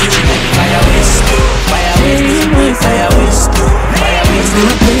waste. She got the fire waste, fire waste, fire waste, fire waste.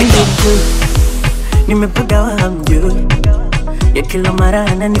 Nimepiga hamjui ya kila mara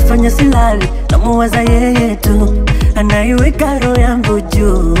ananifanya silali. Namuwaza yeye tu, anaiweka roho yangu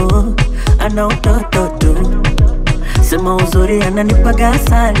juu. Ana utoto tu, sema uzuri ananipaga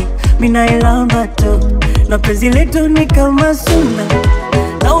asali. Mina ilamba tu, na penzi letu ni kama suna.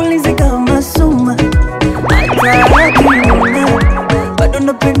 Naulizi kama suma, hata akiniona bado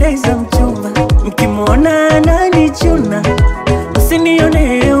napendeza mchumba. Mkimwona ananichuna,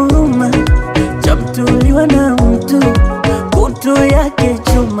 msinione huruma. Chamtuliwa na mtu, kutu yake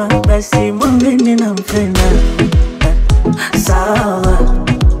chuma. Basi mwambeni nampenda. Sawa,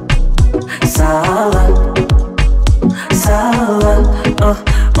 sawa, sawa. Oh,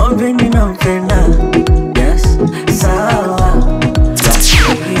 mwambeni nampenda. Yes, sawa,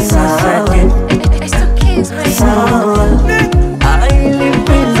 sawa, sawa. Aili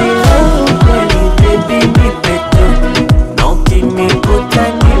penzi langu kweli, baby nipe tu. Na ukinikuta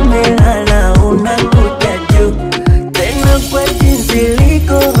nimelala unakuja juu. Tena kwa jinsi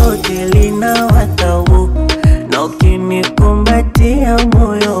liko hoteli na watau. Na ukinikumbatia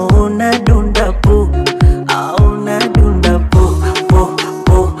moyo unadunda pu. Unadunda pu, pu,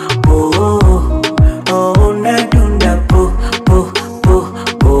 pu, pu. Unadunda pu, pu, pu,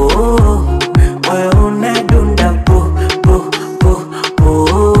 pu. Wewe unadunda pu, pu, pu, pu.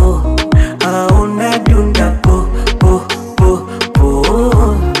 Unadunda pu, pu, pu, pu.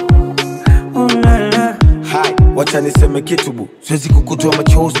 Ulala. Hai, wacha niseme kitu bu. Siwezi kukutoa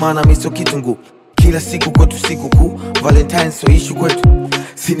machozi maana mimi sio kitunguu. Kila siku kwetu siku kuu. Valentine so issue kwetu.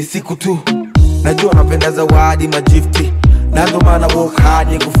 Si ni siku tu. Najua napenda zawadi majifti, na ndo maana work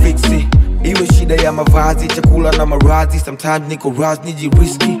hard ni kufixi. Iwe shida ya mavazi, chakula na maradhi, sometimes niko raz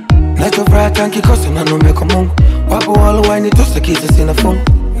nijiriski. Nachofuraha nkikosa na nombe kwa Mungu, wapo walowainitosa kisa sina fungu.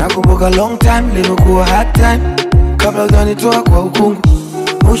 Nakumbuka long time, limekuwa hard time, kabla ujanitoa kwa ukungu.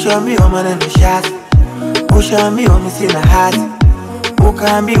 Ushaambiwa maneno shazi, ushaambiwa mimi sina hati,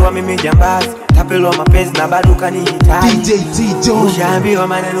 ukaambiwa mimi jambazi, tapelwa mapenzi na bado ukanihitaji. Deejay Tjohn. Ushaambiwa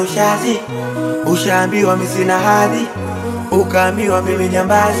maneno shazi, ushaambiwa mimi sina hati, ukaambiwa mimi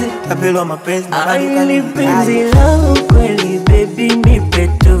jambazi, tapelwa mapenzi na bado ukanihitaji. Penzi langu kweli baby nipe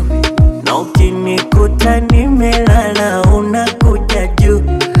tu, na ukinikuta nimelala unakuja juu,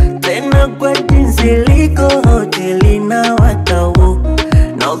 tena kwa jinsi liko hoteli na watau,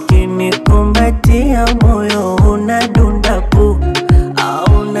 na ukinikumbatia moyo unadunda pu,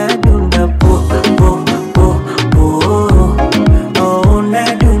 unadunda pu pu pu pu,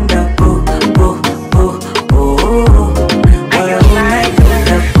 unadunda pu pu pu pu,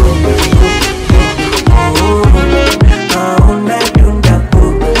 unadunda pu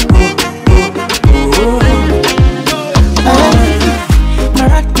My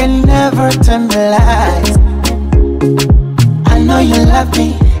heart can never turn the lights. I know you love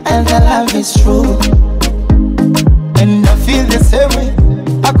me, and the love is true. And I feel the same way,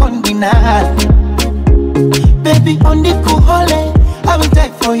 I can't deny. Baby, on the cool hole, I will die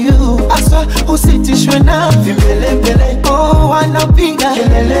for you. I saw usitishwe na vimbelembele. Oh, wanapiga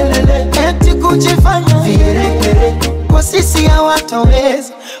kelelelele, eti kujifanya vigeregere, kwa sisi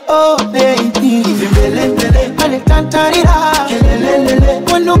hawataweza. Oh baby, vimbelembele, anitantarira kelelelele,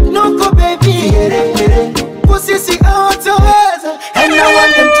 wanuknuko baby vigeregere, kwa sisi hawataweza. And I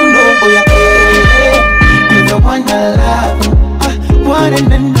want them to know, oh yeah, you're the one I love, one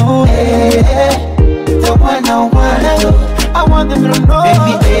and only, the one I want. I want them to know,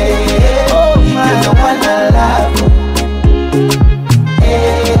 baby, you're the one I love,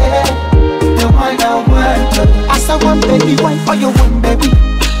 the one I want. As I want, baby, why for you want, baby?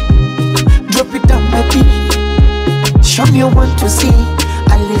 Drop it down, baby. Show me what to see.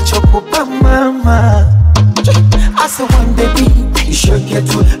 I let you go, mama. As I want, baby, you should get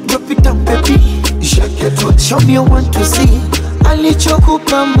to it. Drop it down, baby. You should get to it. Show me what to see. I let you go,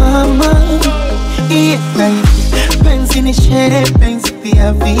 mama. Yeah, penzi ni shere, penzi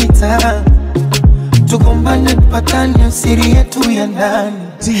pia vita. Tugombane tupatane, siri yetu ya ndani.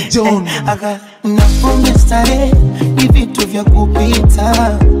 Tjohn. Aga nafunga stare, ni vitu vya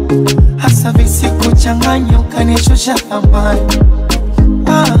kupita, hasa visikuchanganya ukanishusha thamani.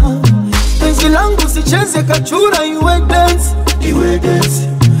 Penzi langu sicheze kachura, iwe dance, iwe dance,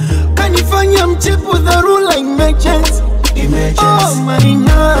 kanifanya mchepu dharura emergency. Oh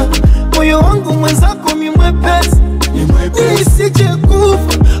maina, moyo wangu mwenzako mimwepesi, nisije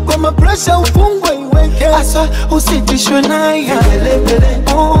kufa kwa mapresha, ufungwe iweke. Asa usitishwe naye,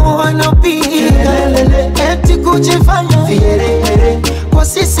 oh anapiga eti kujifanya kwa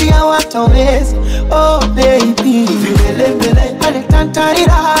sisi hawataweza. Oh baby,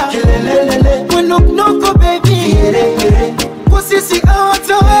 anitantarira wanuknuko baby, kwa sisi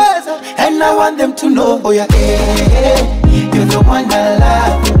hawataweza. And I want them to know, oh yeah, you're the one I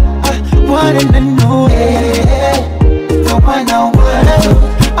love, one and only, the one I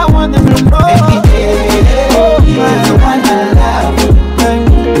want. I want them to know, baby, you're the one I love,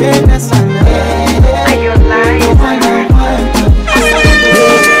 that's I love. Are you lying? The one I want.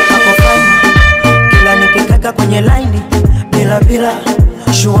 Hapo fine, kila nikikaka kwenye line, bila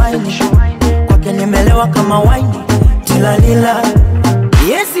shuaini, kwake nimelewa kama waini, tilalila.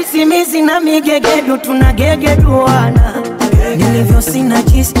 Yesi simizi na migegedu, tunagegeduana. Nilivyo sina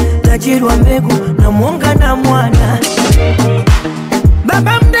jisi, tajiri wa mbegu, na mwonga na mwana.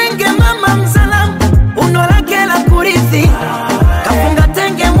 Baba mdenge mama msalamu, unolake la kurithi, kafunga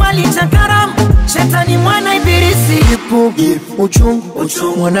tenge mwali chakaramu, shetani mwana ibilisi. Ipu,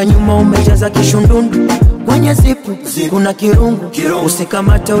 uchungu, mwana nyuma umejaza kishundundu, kwenye zipu, kuna kirungu,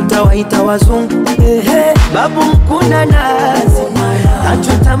 usikamate utawaita wazungu. Babu mkuna nazi,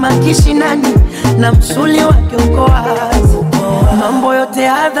 achota makishi nani, na msuli wake uko wazi, mambo yote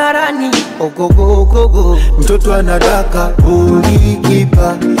hadharani. Ogogo, ogogo, mtoto anadaka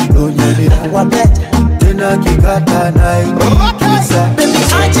ulikipa, nonyelea wapeta, tena kikata na ikisa. Baby,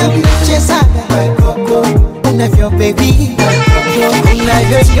 acha mchezaga, unavyo baby,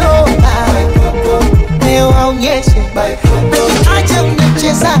 unavyoyoga, leo waonyeshe. Baby, acha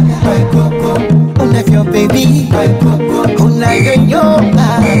mchezaga, unavyo baby, unavyoyoga,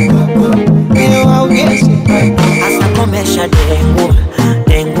 leo waonyeshe. Asa komesha dengu,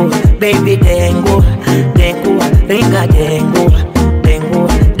 dengu, baby dengu, dengu, ringa dengu, dengu,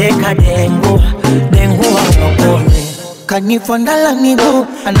 deka dengu, nengua wakone. Kanifondala miguu,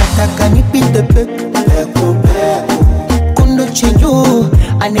 anataka nipite peku kundu chenju,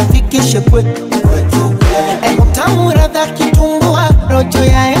 anifikishe kwetu tamu radha kitumbua, rojo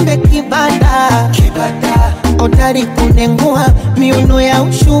ya embe kibada odari kunengua, miuno ya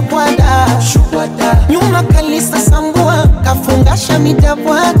ushubwada nyuma kalisa sambua, kafungasha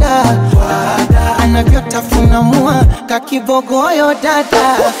midabwada anavyotafuna mua, kakibogoyo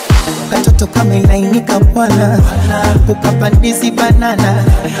dada katoto kama ilainika bwana, ukapandizi banana,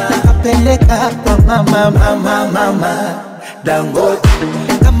 nakapeleka kwa mama Dangote.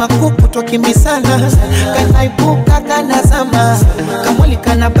 Kama kuku twakimbisana, kanaibuka kanazama, kamwali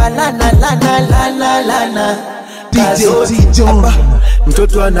kana balana lana Deejay Tjohn.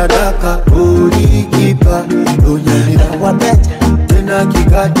 Mtoto anadaka ulikipa dunyani wabeta tena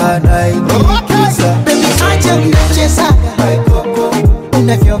kikata na ikiza. Baby acha unacheza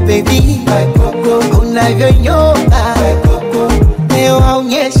unavyo baby, unavyo nyoka leo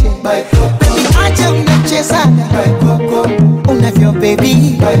aonyeshe. Baby acha unacheza unavyo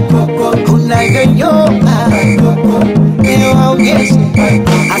baby, unavyo nyoka leo aonyeshe.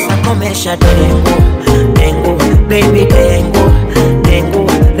 Asa komesha dengu, baby dengu,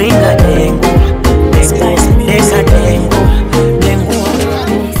 ringa dengu, desa dengu.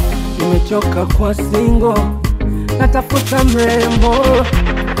 Nimechoka kwa singo, natafuta mrembo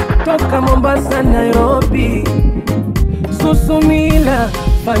toka Mombasa Nairobi, Susumila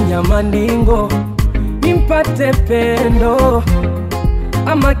fanya mandingo, nimpate pendo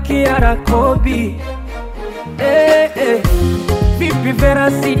ama Kiara Kobi. Vipi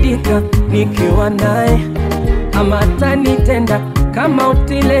Vera Sidika nikiwa naye, ama tanitenda kama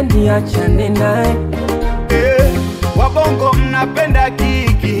otile niachane naye. Wabongo mnapenda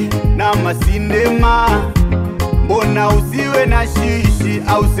kiki na masindema, mbona usiwe na shishi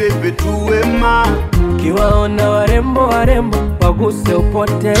au sepe tuwema? Kiwaona warembo waguse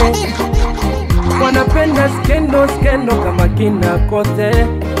upote, wanapenda skendo kama kina Kote.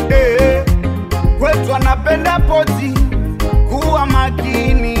 Kwetu anapenda poti, kuwa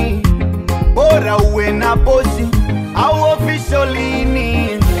makini, bora uwe na posi au officialini.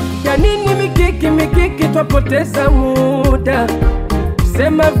 Ya nini mikiki twapoteza muda,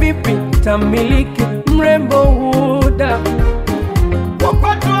 sema vipi tamiliki mrembo huda.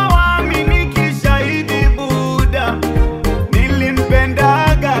 Wapatu waaminiki shahidi Buda,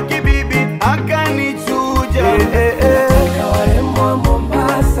 nilimpendaga kibibi akanichuja. Warembo wa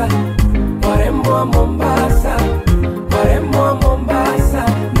Mombasa, warembo wa Mombasa,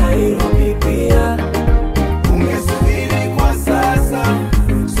 Nairobi pia. Ungesubiri kwa sasa,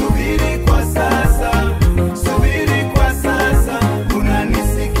 subiri kwa sasa,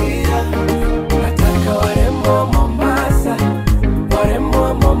 unanisikia? Nataka warembo wa Mombasa, warembo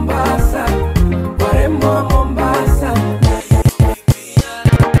wa Mombasa, warembo wa Mombasa, Nairobi pia.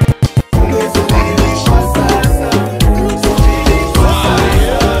 Ungesubiri kwa sasa, subiri kwa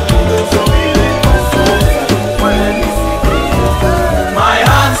sasa, unanisikia? My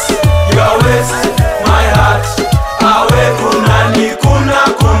hands, your waist, my heart. Awe kuna ni kuna.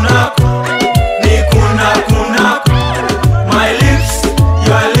 My lips,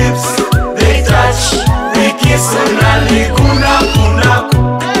 your lips, they touch, we kiss na ni kuna.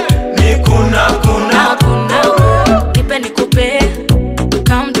 Nipe nikupe,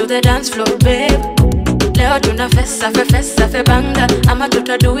 come to the dance floor babe. Leo tuna fesa fe banga, ama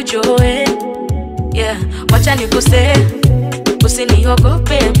tutadu your way. Yeah, wacha nikuse,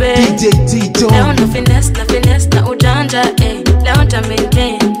 usiniogope babe. Deejay Tjohn. Leo na finesse na ujanja, leo nta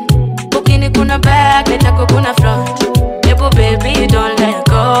maintain. Ukini kuna back, nitakukuna front. Ebu baby don't let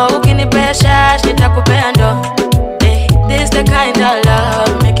go. Ukini pressure, nitakupea ndo. This the kind of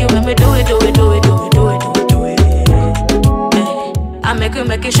love make you when me do it. I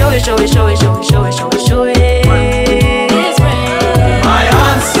make you show it. It's rain. My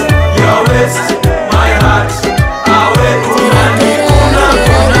hands, your waist, my heart. Awe kuna ni kuna.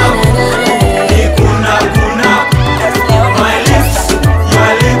 My lips,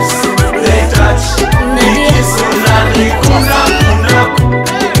 your lips, they touch. We kiss na ni kuna.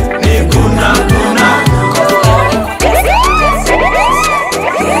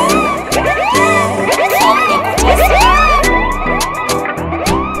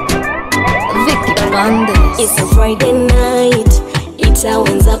 It's a Friday night,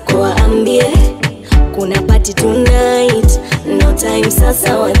 itawenza kuwaambie kuna party tonight, no time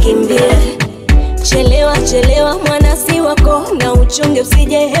sasa wakimbie. Chelewa mwanasi wako, na uchunge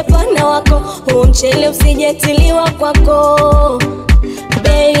usije hepana wako, huu mchele usije tiliwa kwako.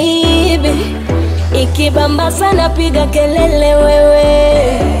 Baby, ikibamba sana piga kelele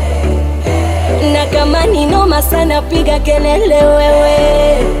wewe, Na kama ni noma sana piga kelele wewe.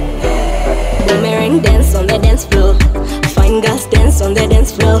 Boomerang dance on the dance floor. Fine girls dance on the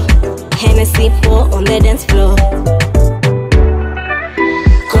dance floor. Hennessy pour on the dance floor.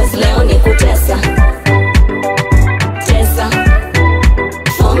 Cause leo ni kutesa. Tesa.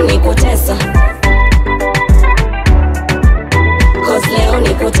 Form ni kutesa. Cause leo ni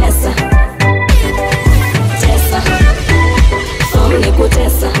kutesa. Tesa. Form ni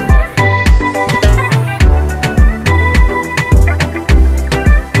kutesa.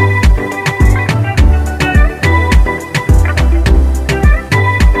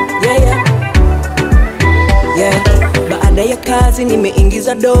 Baada ya kazi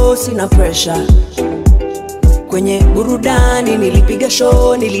nimeingiza dosi na pressure. Kwenye burudani nilipiga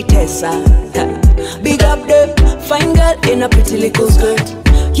show, nilitesa. Big up the fine girl in a pretty little skirt.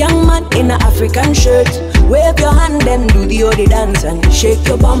 Young man in a African shirt. Wave your hand and do the odi dance and shake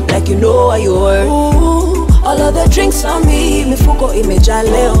your bump like you know what you were. Ooh, all of the drinks on me, mifuko imejaa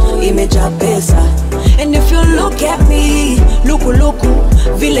leo, imejaa pesa. And if you look at me, luku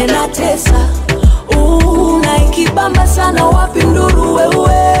vile natesa. Na ikibamba sana wapi nduru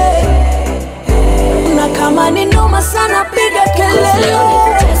wewe. Na kama ni noma sana piga kelele. Leo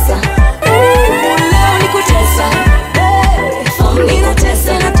ni kutesa. Leo ni kutesa.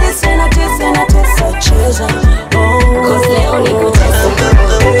 Ninatesa, natesa, natesa, natesa, cheza. Cause leo ni kutesa.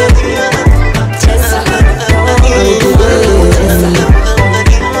 Tesa.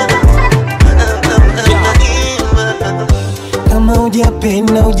 Kama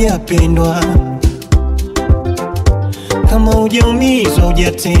hujapenda hujapendwa, kama hujaumizwa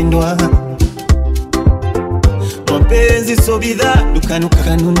hujatendwa. Mapenzi so bidhaa dukani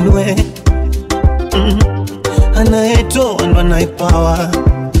ukanunue. Anayetoa ndo anayepawa.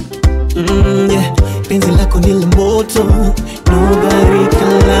 Yeah. Penzi lako ni moto, nobody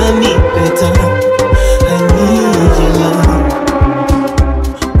can love me better. I need your love.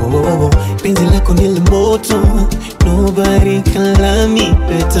 Oh, penzi lako ni moto, nobody can love me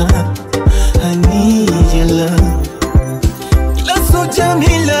better. I need your love. So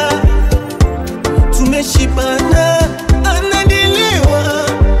Jamila, tumeshibana, ananielewa,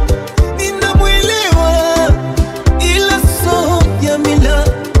 ninamwelewa. Ila so Jamila,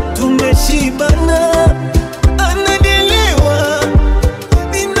 tumeshibana, ananielewa,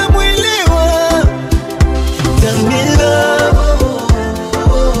 ninamwelewa. Jamila,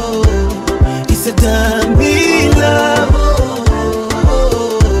 it's a Jamila,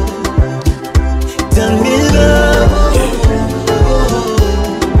 Jamila.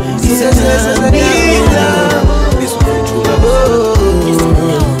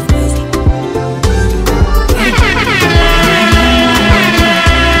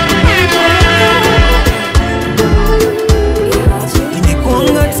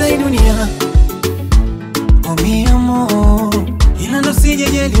 Nimekuanga tai dunia, oh mi amor, ila ndo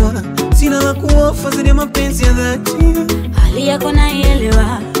sijajaliwa, sina la kuofa zaidi mapenzi ya dhati. Hali yako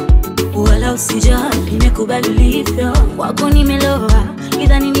naielewa, wala usijali, nimekubali ulivyo. Wako nimeloa,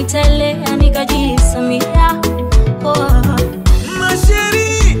 idhani nitaelea nikajisamia.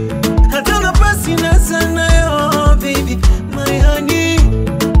 Masheri, hata nafasi na sana yo, baby, my honey.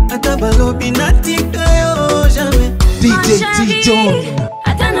 Hata balobi natika yo, jamais. Deejay Tjohn.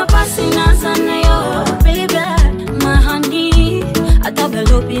 Hata nafasi na sana yo, baby, my honey. Hata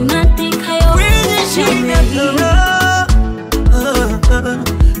balobi natika yo, jamais.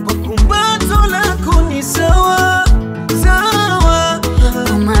 Wakumbato lako ni sawa, sawa.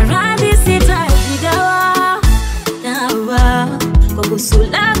 Maradhi sitaji dawa, dawa. Kwa busu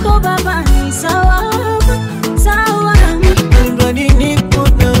lako baba ni sawa, sawa. Mbani niko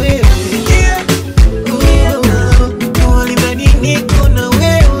na wewe. Mbani niko na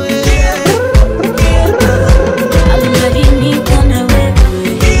wewe. Alimradi niko na wewe.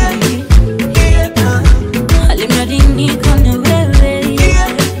 Alimradi niko na wewe.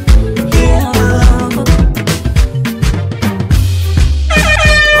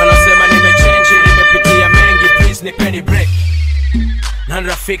 Wanasema nimechange, nimepitia mengi, please nipeni break. Nani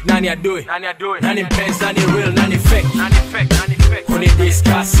rafiki, nani adui, nani mpenzi, nani real, nani fake.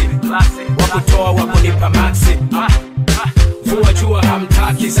 Kunidiscuss, wakutoa wakunipa maxi. Vua jua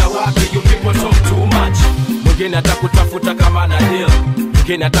hamtaki za wapi, you people talk too much. Mwingine atakutafuta kama na deal,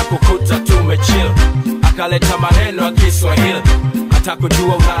 mwingine atakukuta tumechill. Akaleta maneno ya Kiswahili,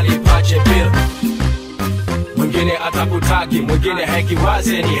 atakujua unalipaje bill. Mwingine atakutaki, mwingine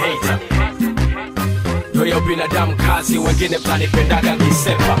hakiwazi ni hater. Ndio binadamu kazi, wengine mtanipendaga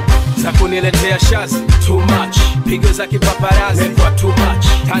kisepa. Za kuniletea shazi, too much. Pigo za kipaparazi, mekwa too much.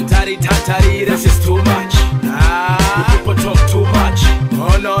 Tantari, this is too much. You people talk too much.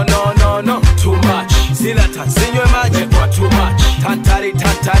 Oh no, too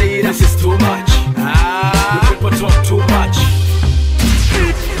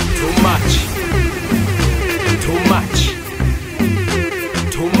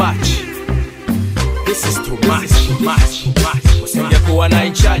Usingekuwa na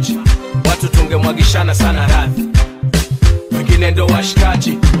inchaji, watu tungemwagishana sana radhi. Wengine ndo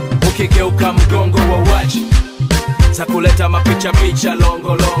washikaji, ukigeuka mgongo wa waji za kuleta mapicha picha longo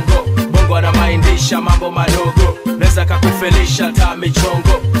longo. Bongo anamaindisha mambo madogo, neza kakufelisha ta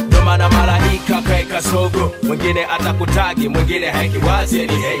michongo. Ndo maana malaika kaeka sogo, mwingine atakutagi, mwingine haikiwazi ni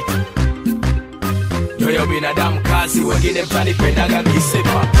hate. Yoyo binadamu kazi, wengine mtanipendaga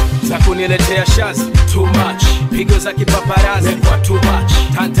kisepa za kuniletea shazi. Too much, pigo za kipaparazi kwa too much.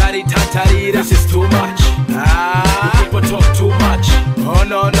 Tantari tantari, this is too much. People talk too much. Oh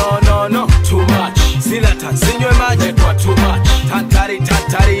no no no no, too much. Sila tanzinywe maji kwa too much. Tantari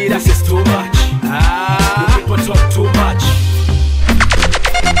tantari, this is too much. People talk too much.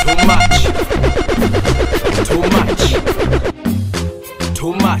 Too much. Too much.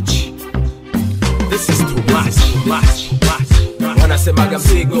 Too much. This is too much. Wanasemaga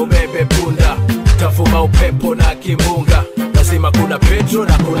mzigo bebe punda, tafuma upepo na kimunga. Lazima kuna Petro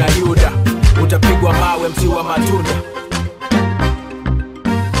na kuna Yuda, utapigwa mawe mti wa matunda.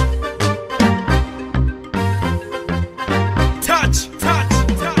 Touch.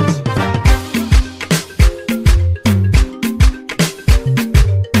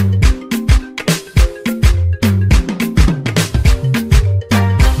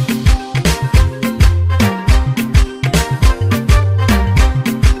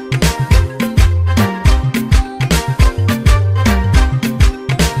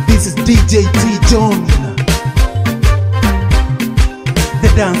 This is Deejay Tjohn, the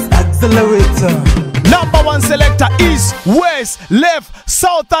dance accelerator. Number one selector, east, west, left,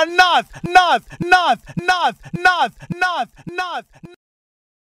 south and north.